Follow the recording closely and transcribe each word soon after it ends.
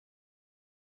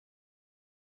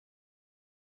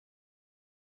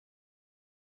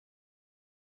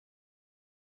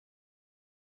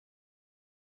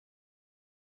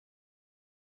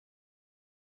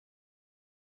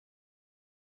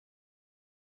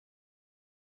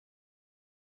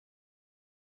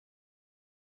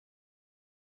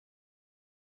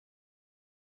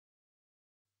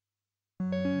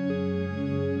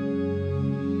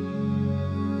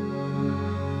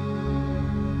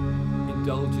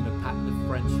in a pattern of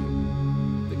friendship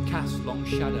that casts long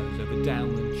shadows over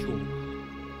downland chalk.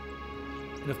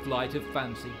 In a flight of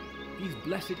fancy, these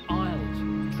blessed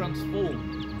isles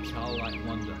transformed in childlike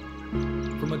wonder.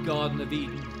 From a Garden of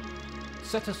Eden,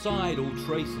 set aside all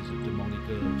traces of demonic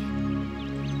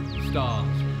urge.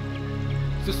 Stars,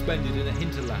 suspended in a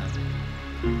hinterland,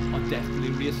 are deftly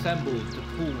reassembled to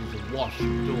pools of wash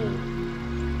and dawn,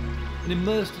 and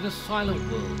immersed in a silent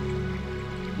world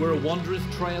where a wanderer's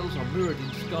trails are mirrored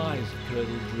in skies of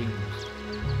curdled dreams.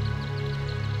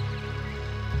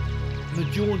 And the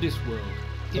jaundiced world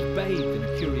is bathed in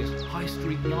a curious high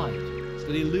street light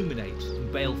that illuminates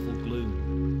in baleful gloom.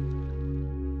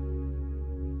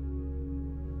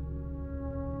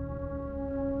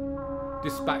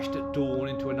 Dispatched at dawn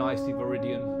into an icy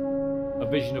viridian, a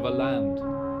vision of a land,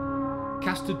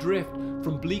 cast adrift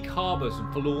from bleak harbours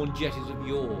and forlorn jetties of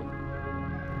yore.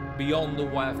 Beyond the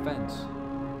wire fence,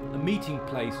 a meeting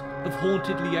place of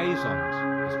haunted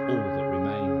liaisons is all that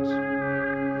remains.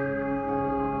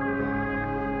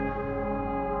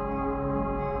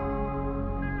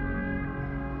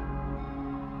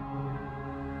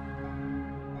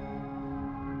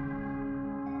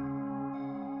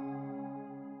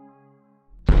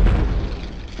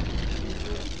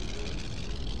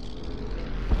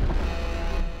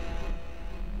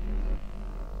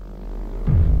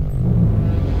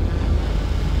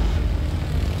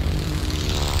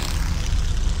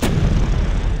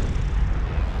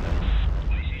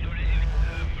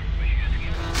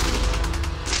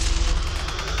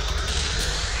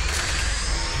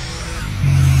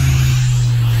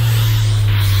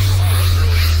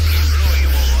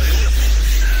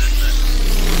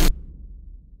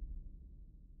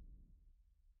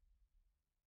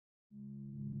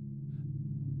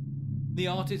 The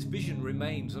artist's vision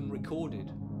remains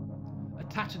unrecorded, a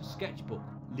tattered sketchbook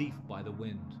leafed by the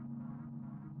wind.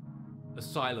 A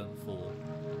silent fall,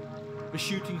 a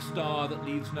shooting star that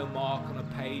leaves no mark on a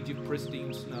page of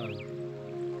pristine snow.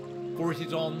 For it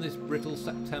is on this brittle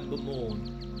September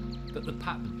morn that the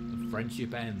pattern of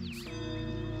friendship ends.